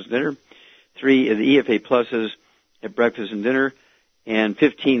at breakfast and dinner, 3 of the EFA Pluses at breakfast and dinner, and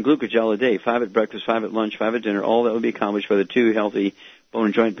 15 Glucogel a day, 5 at breakfast, 5 at lunch, 5 at dinner. All that would be accomplished by the 2 healthy bone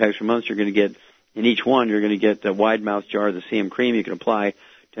and joint packs per month. You're going to get, in each one, you're going to get a wide mouth jar of the CM cream you can apply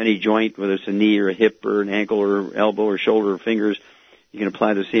to any joint, whether it's a knee or a hip or an ankle or elbow or shoulder or fingers. You can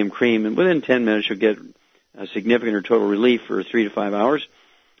apply the CM cream, and within 10 minutes you'll get a significant or total relief for 3 to 5 hours.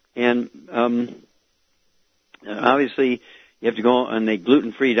 And obviously, you have to go on a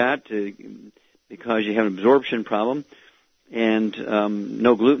gluten-free diet because you have an absorption problem. And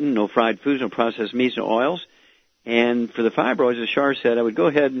no gluten, no fried foods, no processed meats, no oils. And for the fibroids, as Shar said, I would go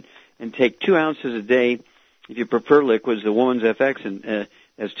ahead and take 2 ounces a day. If you prefer liquids, the Woman's FX, and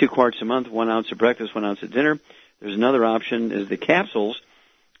that's 2 quarts a month, 1 ounce at breakfast, 1 ounce at dinner. There's another option is the capsules,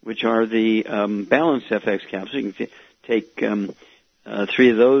 which are the Balanced FX capsules. You can take 3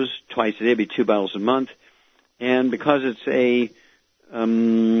 of those twice a day, be 2 bottles a month. And because it's a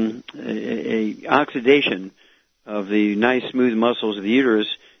oxidation of the nice smooth muscles of the uterus,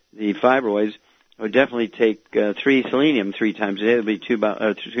 the fibroids, I would definitely take 3 selenium 3 times a day. That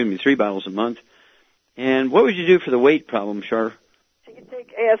would be 3 bottles a month. And what would you do for the weight problem, Shar? She can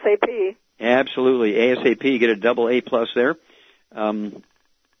take ASAP. Absolutely, ASAP. Get a double A plus there.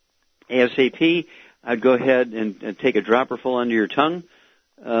 ASAP. I'd go ahead and take a dropper full under your tongue,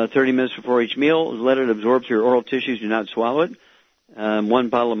 30 minutes before each meal. Let it absorb to your oral tissues. Do not swallow it. 1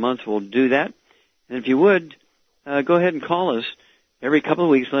 bottle a month will do that. And if you would, go ahead and call us every couple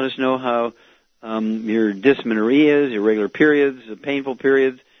of weeks. Let us know how your dysmenorrhea is, irregular periods, painful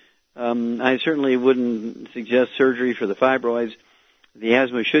periods. I certainly wouldn't suggest surgery for the fibroids. The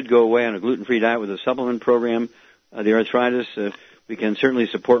asthma should go away on a gluten-free diet with a supplement program. The arthritis, we can certainly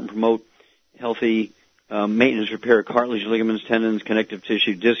support and promote healthy maintenance, repair of cartilage, ligaments, tendons, connective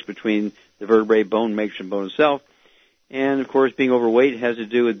tissue, disc between the vertebrae, bone matrix, and bone itself. And, of course, being overweight has to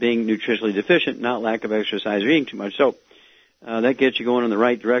do with being nutritionally deficient, not lack of exercise or eating too much. So that gets you going in the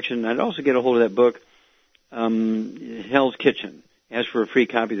right direction. I'd also get a hold of that book, Hell's Kitchen. Ask for a free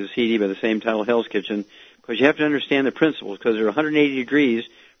copy of the CD by the same title, Hell's Kitchen, because you have to understand the principles, because they're 180 degrees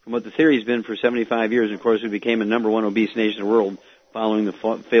from what the theory has been for 75 years. And, of course, we became a #1 obese nation in the world following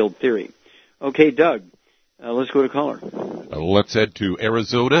the failed theory. Okay, Doug, let's go to caller. Let's head to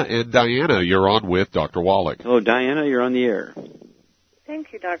Arizona, and Diana, you're on with Dr. Wallach. Hello, Diana, you're on the air.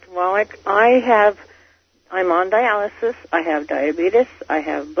 Thank you, Dr. Wallach. I'm on dialysis. I have diabetes. I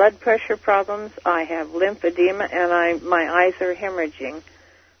have blood pressure problems. I have lymphedema, and my eyes are hemorrhaging.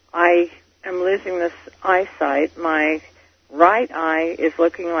 I am losing this eyesight. My right eye is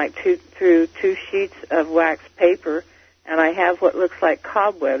looking like through 2 sheets of wax paper, and I have what looks like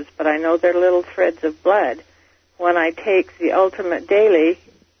cobwebs, but I know they're little threads of blood. When I take the Ultimate Daily,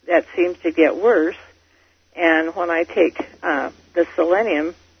 that seems to get worse, and when I take the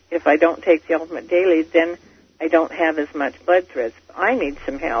selenium, if I don't take the Ultimate Daily, then I don't have as much blood threads. I need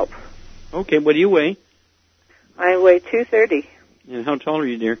some help. Okay, what do you weigh? I weigh 230. And how tall are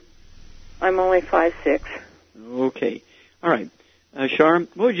you, dear? I'm only 5'6". Okay. All right. Shar,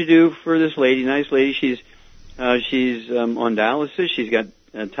 what would you do for this lady, nice lady? She's on dialysis. She's got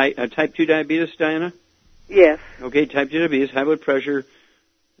type 2 diabetes, Diana? Yes. Okay, type 2 diabetes, high blood pressure,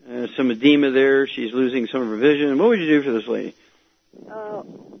 some edema there. She's losing some of her vision. What would you do for this lady?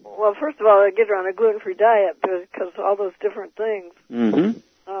 Well, first of all, I'd get her on a gluten-free diet because all those different things. Mm-hmm.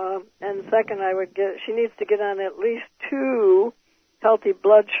 And second, she needs to get on at least 2 healthy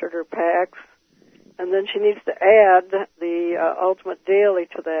blood sugar packs, and then she needs to add the Ultimate Daily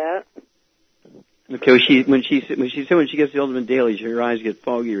to that. Okay, when she gets the Ultimate Daily, her eyes get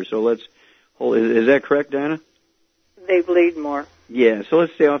foggier. So let's hold. Is that correct, Diana? They bleed more. Yeah. So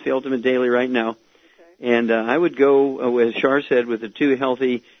let's stay off the Ultimate Daily right now. Okay. And I would go, as Shar said, with the 2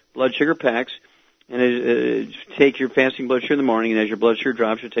 healthy blood sugar packs, and take your fasting blood sugar in the morning. And as your blood sugar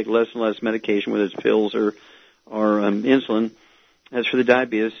drops, you take less and less medication, whether it's pills or insulin. That's for the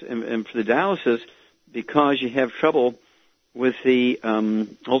diabetes, and for the dialysis, because you have trouble with the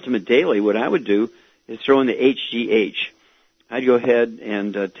Ultimate Daily, what I would do is throw in the HGH. I'd go ahead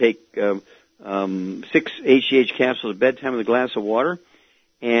and take 6 HGH capsules at bedtime with a glass of water,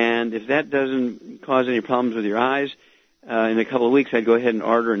 and if that doesn't cause any problems with your eyes, in a couple of weeks I'd go ahead and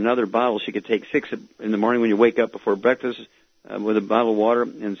order another bottle. She could take 6 in the morning when you wake up before breakfast with a bottle of water,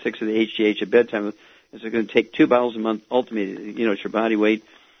 and 6 of the HGH at bedtime. So you're going to take 2 bottles a month, ultimately, it's your body weight.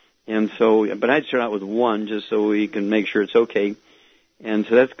 And so, but I'd start out with 1 just so we can make sure it's okay. And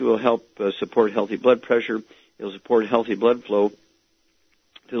so that will help support healthy blood pressure. It'll support healthy blood flow to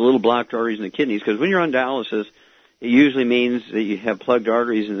the little blocked arteries in the kidneys. Because when you're on dialysis, it usually means that you have plugged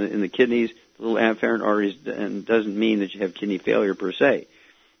arteries in the kidneys, the little afferent arteries, and doesn't mean that you have kidney failure per se.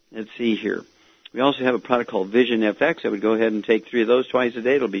 Let's see here. We also have a product called Vision FX. I would go ahead and take 3 of those twice a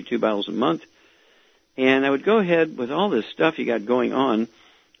day. It'll be 2 bottles a month. And I would go ahead, with all this stuff you got going on,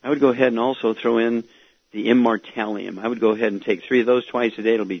 I would go ahead and also throw in the Immortalium. I would go ahead and take 3 of those twice a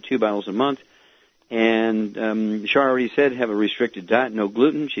day. It'll be 2 bottles a month. And Shar already said have a restricted diet, no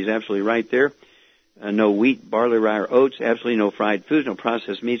gluten. She's absolutely right there. No wheat, barley, rye, or oats. Absolutely no fried foods, no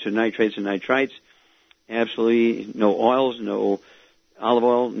processed meats or nitrates and nitrites. Absolutely no oils, no olive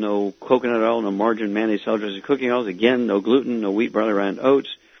oil, no coconut oil, no margarine, mayonnaise, salad dressing, cooking oils. Again, no gluten, no wheat, barley, rye, and oats.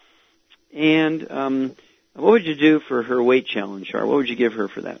 And what would you do for her weight challenge, Shar? What would you give her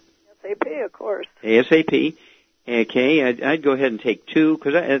for that? ASAP, of course. ASAP. Okay, I'd go ahead and take 2,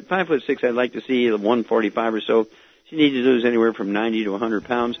 because at 5'6", I'd like to see 145 or so. She needs to lose anywhere from 90 to 100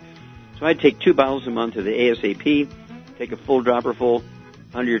 pounds. So I'd take 2 bottles a month of the ASAP, take a full dropper full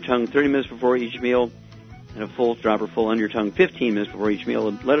under your tongue 30 minutes before each meal, and a full dropper full under your tongue 15 minutes before each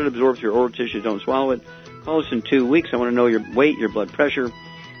meal. Let it absorb through your oral tissue. Don't swallow it. Call us in 2 weeks. I want to know your weight, your blood pressure,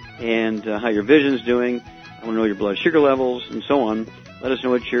 and how your vision's doing. I want to know your blood sugar levels and so on. Let us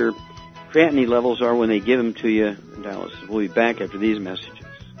know what your creatinine levels are when they give them to you in dialysis. We'll be back after these messages.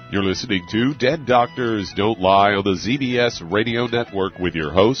 You're listening to Dead Doctors Don't Lie on the ZBS Radio Network with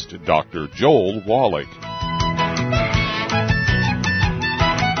your host, Dr. Joel Wallach.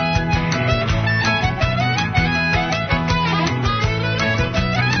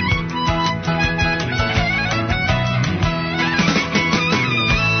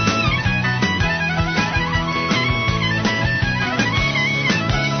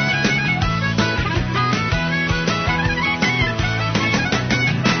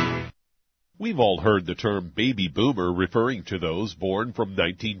 We've all heard the term baby boomer referring to those born from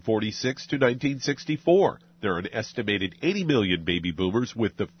 1946 to 1964. There are an estimated 80 million baby boomers,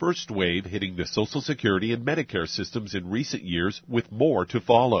 with the first wave hitting the Social Security and Medicare systems in recent years, with more to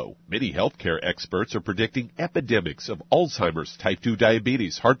follow. Many healthcare experts are predicting epidemics of Alzheimer's, type 2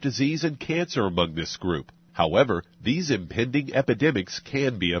 diabetes, heart disease, and cancer among this group. However, these impending epidemics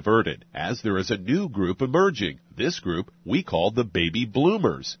can be averted, as there is a new group emerging. This group we call the baby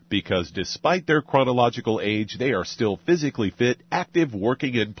bloomers, because despite their chronological age, they are still physically fit, active,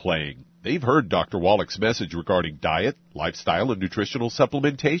 working, and playing. They've heard Dr. Wallach's message regarding diet, lifestyle, and nutritional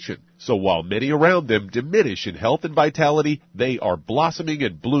supplementation. So while many around them diminish in health and vitality, they are blossoming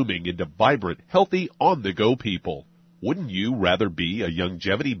and blooming into vibrant, healthy, on-the-go people. Wouldn't you rather be a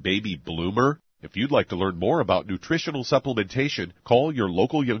longevity baby bloomer? If you'd like to learn more about nutritional supplementation, call your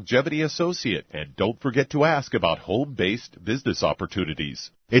local Youngevity associate, and don't forget to ask about home-based business opportunities.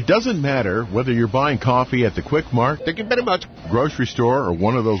 It doesn't matter whether you're buying coffee at the Quick Mart, Thank you very much. grocery store, or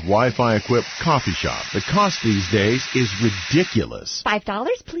one of those Wi-Fi equipped coffee shops. The cost these days is ridiculous.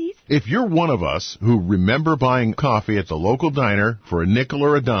 $5, please. If you're one of us who remember buying coffee at the local diner for a nickel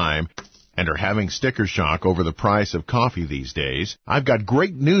or a dime and are having sticker shock over the price of coffee these days, I've got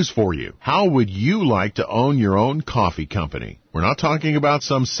great news for you. How would you like to own your own coffee company? We're not talking about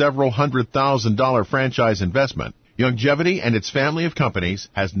some several $100,000 franchise investment. Youngevity and its family of companies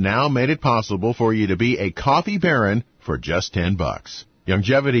has now made it possible for you to be a coffee baron for just $10.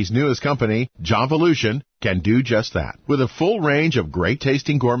 Youngevity's newest company, Jovolution, can do just that. With a full range of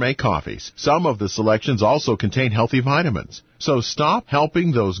great-tasting gourmet coffees, some of the selections also contain healthy vitamins. So stop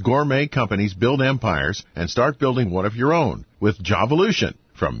helping those gourmet companies build empires and start building one of your own with Jovolution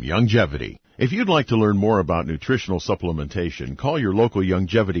from Youngevity. If you'd like to learn more about nutritional supplementation, call your local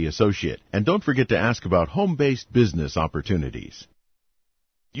Youngevity associate, and don't forget to ask about home-based business opportunities.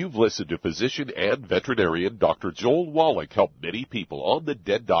 You've listened to physician and veterinarian Dr. Joel Wallach help many people on the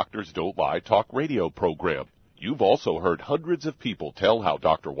Dead Doctors Don't Lie talk radio program. You've also heard hundreds of people tell how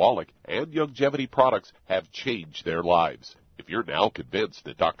Dr. Wallach and Youngevity products have changed their lives. If you're now convinced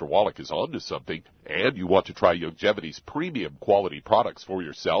that Dr. Wallach is onto something and you want to try Youngevity's premium quality products for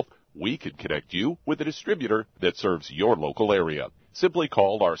yourself, we can connect you with a distributor that serves your local area. Simply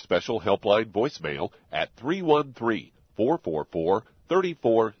call our special helpline voicemail at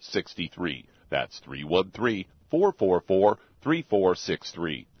 313-444-3463. That's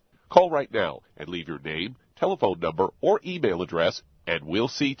 313-444-3463. Call right now and leave your name, telephone number, or email address, and we'll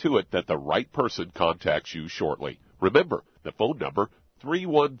see to it that the right person contacts you shortly. Remember, the phone number,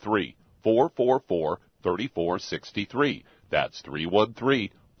 313-444-3463. That's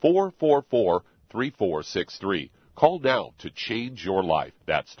 313-444-3463. Call now to change your life.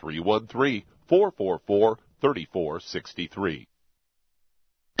 That's 313-444-3463.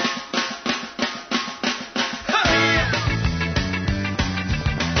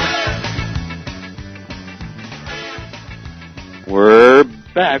 We're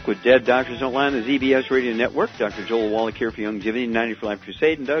back with Dead Doctors Don't Lie on the ZBS Radio Network. Dr. Joel Wallach here for Youngevity, 90 for Life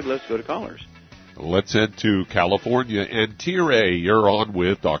Crusade. And Doug, let's go to callers. Let's head to California. And T-Ray, you're on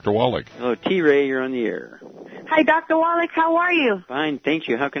with Dr. Wallach. Hello, T-Ray, you're on the air. Hi, Dr. Wallach. How are you? Fine, thank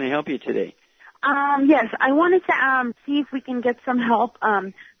you. How can I help you today? Yes, I wanted to see if we can get some help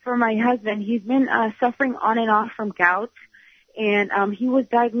for my husband. He's been suffering on and off from gout, and he was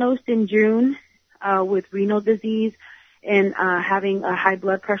diagnosed in June with renal disease and having a high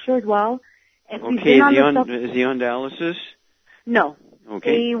blood pressure as well. And Okay, is he on dialysis? No.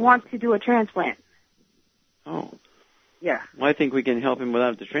 Okay. He wants to do a transplant. Oh. Yeah. Well, I think we can help him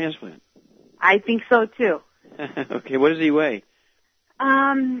without the transplant. I think so, too. Okay, what does he weigh?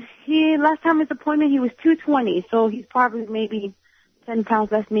 Last time his appointment, he was 220, so he's probably maybe 10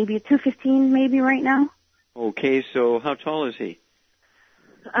 pounds less, maybe 215 maybe right now. Okay, so how tall is he?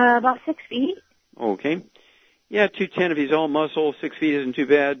 About 6 feet. Okay. Yeah, 210 if he's all muscle, 6 feet isn't too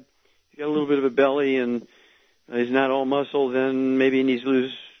bad. If he's got a little bit of a belly and he's not all muscle, then maybe he needs to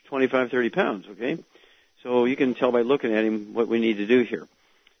lose 25, 30 pounds, okay? So you can tell by looking at him what we need to do here.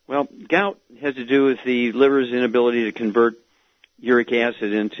 Well, gout has to do with the liver's inability to convert uric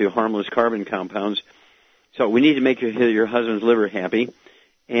acid into harmless carbon compounds. So we need to make your husband's liver happy.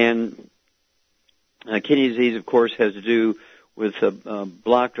 And kidney disease, of course, has to do with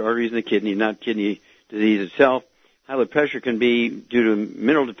blocked arteries in the kidney, not kidney disease itself. High blood pressure can be due to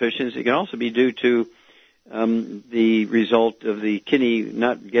mineral deficiency. It can also be due to the result of the kidney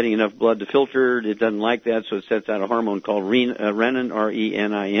not getting enough blood to filter. It doesn't like that, so it sets out a hormone called renin,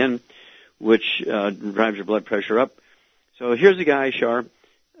 R-E-N-I-N, which drives your blood pressure up. So here's a guy, Shar,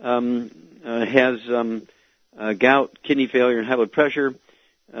 has gout, kidney failure, and high blood pressure.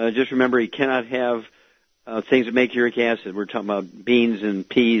 Just remember, he cannot have things that make uric acid. We're talking about beans and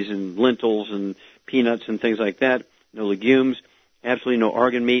peas and lentils and peanuts and things like that. No legumes, absolutely no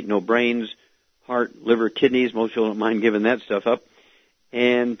organ meat, no brains, heart, liver, kidneys. Most people don't mind giving that stuff up.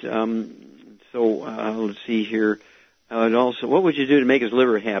 And let's see here. And also, what would you do to make his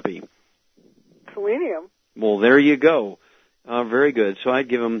liver happy? Selenium. Well, there you go. Very good. So I'd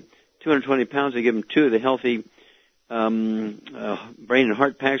give him 220 pounds. I'd give him 2 of the healthy brain and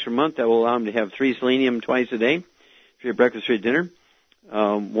heart packs per month. That will allow him to have 3 selenium twice a day for your breakfast or dinner.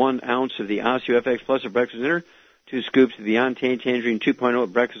 1 ounce of the OsteoFX Plus at breakfast and dinner. 2 scoops of the Beyond Tangerine 2.0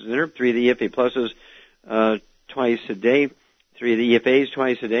 at breakfast and dinner. 3 of the EFA Pluses twice a day. 3 of the EFAs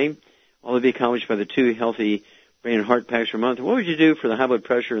twice a day. All to be accomplished by the 2 healthy brain and heart packs per month. What would you do for the high blood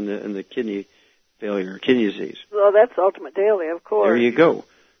pressure and the kidney failure, kidney disease. Well, that's Ultimate Daily, of course. There you go.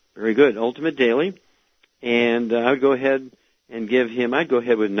 Very good. Ultimate Daily. And I would go ahead and give him, I'd go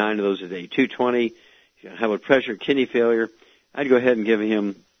ahead with 9 of those a day. 220, high blood pressure, kidney failure. I'd go ahead and give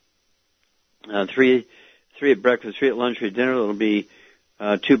him 3 at breakfast, 3 at lunch, 3 at dinner. That'll be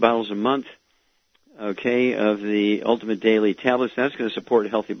 2 bottles a month, okay, of the Ultimate Daily tablets. That's going to support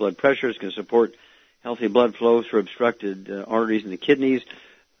healthy blood pressure. It's going to support healthy blood flow through obstructed arteries in the kidneys,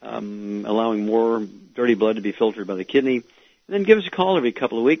 allowing more dirty blood to be filtered by the kidney. And then give us a call every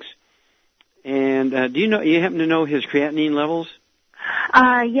couple of weeks. And you happen to know his creatinine levels?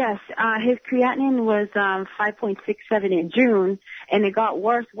 Yes. His creatinine was 5.67 in June, and it got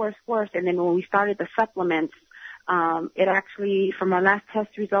worse. And then when we started the supplements, it actually, from our last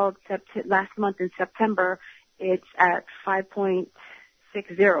test results last month in September, it's at 5.60.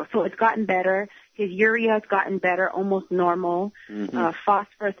 So it's gotten better. His urea has gotten better, almost normal.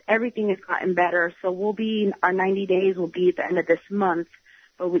 Phosphorus, everything has gotten better. So our 90 days will be at the end of this month.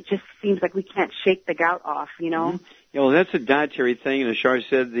 But it just seems like we can't shake the gout off, you know? Yeah, well, that's a dietary thing. And as Shar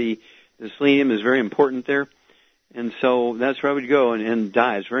said, the selenium is very important there. And so that's where I would go. And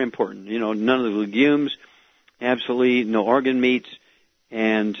diet is very important. You know, none of the legumes, absolutely no organ meats.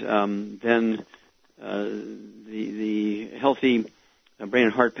 And then the healthy brain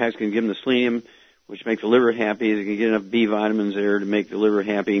and heart packs can give them the selenium, which make the liver happy. They can get enough B vitamins there to make the liver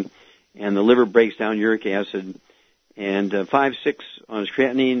happy. And the liver breaks down uric acid. And 5-6 on his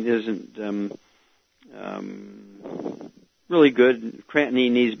creatinine isn't really good.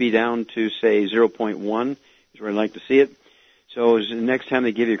 Creatinine needs to be down to, say, 0.1 is where I'd like to see it. So the next time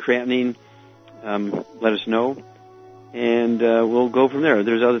they give you creatinine, let us know, and we'll go from there.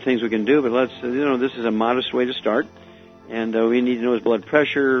 There's other things we can do, but this is a modest way to start, and we need to know his blood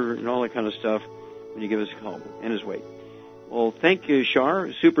pressure and all that kind of stuff when you give us a call, and his weight. Well, thank you,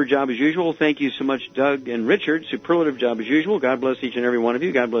 Shar. Super job as usual. Thank you so much, Doug and Richard. Superlative job as usual. God bless each and every one of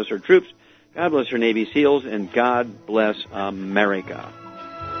you. God bless our troops. God bless our Navy SEALs. And God bless America.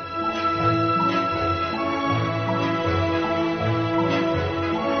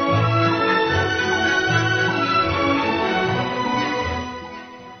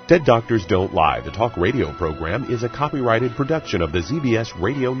 Dead Doctors Don't Lie, the talk radio program, is a copyrighted production of the ZBS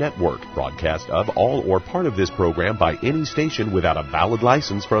Radio Network. Broadcast of all or part of this program by any station without a valid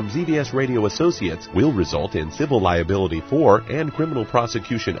license from ZBS Radio Associates will result in civil liability for and criminal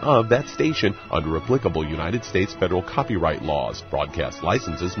prosecution of that station under applicable United States federal copyright laws. Broadcast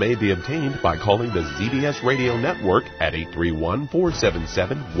licenses may be obtained by calling the ZBS Radio Network at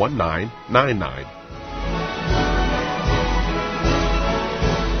 831-477-1999.